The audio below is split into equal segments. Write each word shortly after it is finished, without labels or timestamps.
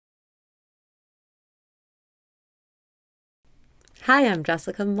Hi, I'm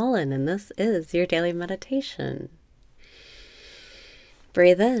Jessica Mullen, and this is your daily meditation.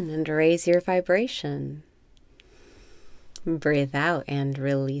 Breathe in and raise your vibration. Breathe out and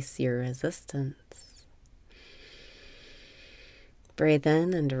release your resistance. Breathe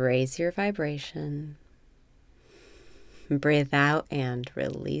in and raise your vibration. Breathe out and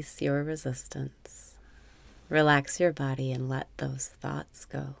release your resistance. Relax your body and let those thoughts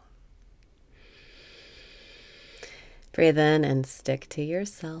go. Breathe in and stick to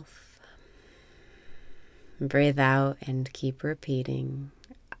yourself. Breathe out and keep repeating,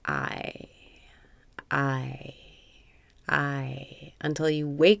 I, until you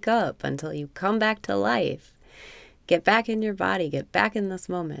wake up, until you come back to life. Get back in your body, get back in this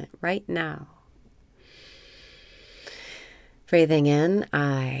moment, right now. Breathing in,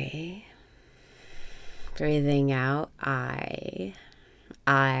 I. Breathing out, I.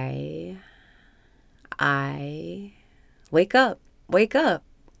 Wake up, wake up.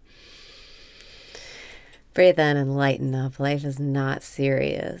 Breathe in and lighten up. Life is not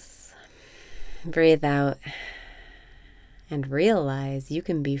serious. Breathe out and realize you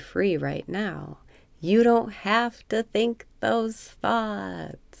can be free right now. You don't have to think those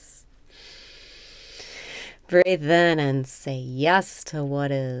thoughts. Breathe in and say yes to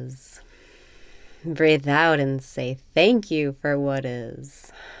what is. Breathe out and say thank you for what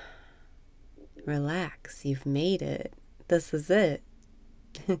is. Relax, you've made it. This is it.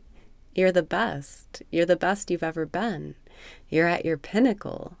 You're the best. You're the best you've ever been. You're at your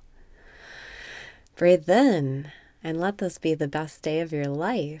pinnacle. Breathe in and let this be the best day of your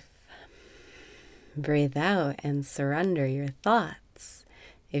life. Breathe out and surrender your thoughts.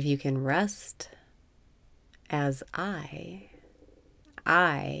 If you can rest as I,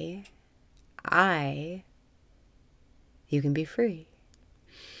 you can be free.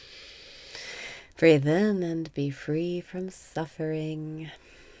 Breathe in and be free from suffering.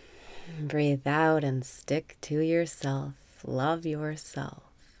 Breathe out and stick to yourself. Love yourself.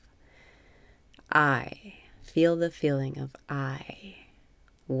 I. Feel the feeling of I.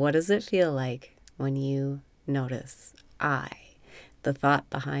 What does it feel like when you notice I? The thought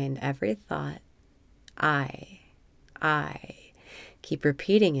behind every thought. I. Keep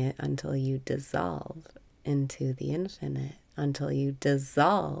repeating it until you dissolve into the infinite. Until you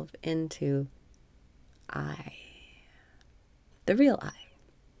dissolve into I. The real I.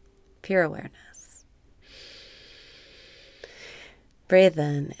 Pure awareness. Breathe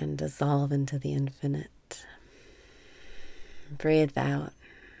in and dissolve into the infinite. Breathe out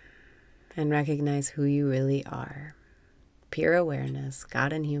and recognize who you really are. Pure awareness,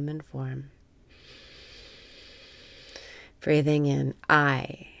 God in human form. Breathing in,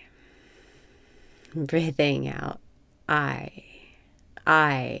 I. Breathing out, I.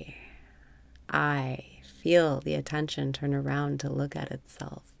 Feel the attention turn around to look at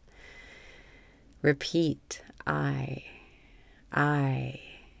itself. Repeat, I,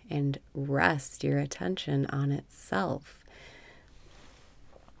 and rest your attention on itself.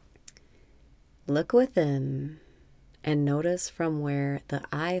 Look within and notice from where the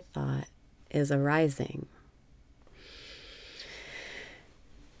I thought is arising.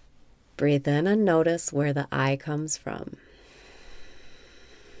 Breathe in and notice where the I comes from.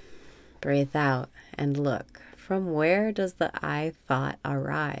 Breathe out and look. From where does the I thought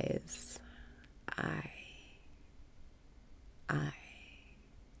arise? I.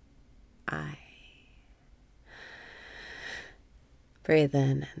 Breathe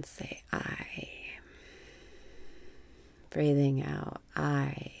in and say I. Breathing out,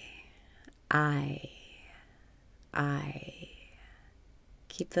 I.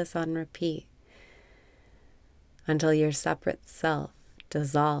 Keep this on repeat until your separate self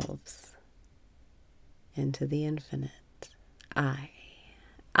dissolves into the infinite. I.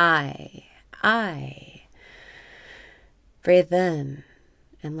 Breathe in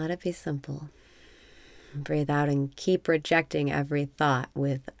and let it be simple. Breathe out and keep rejecting every thought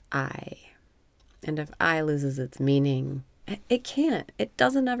with I. And if I loses its meaning, it can't. It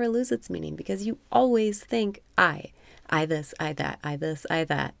doesn't ever lose its meaning because you always think I this, I that, I this, I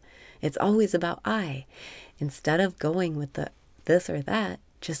that. It's always about I. Instead of going with the this or that,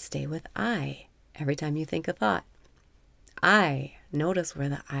 just stay with I. Every time you think a thought, I. Notice where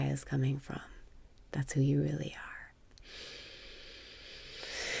the I is coming from. That's who you really are.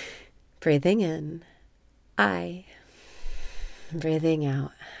 Breathing in, I. Breathing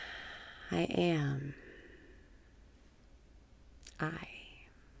out, I am. I.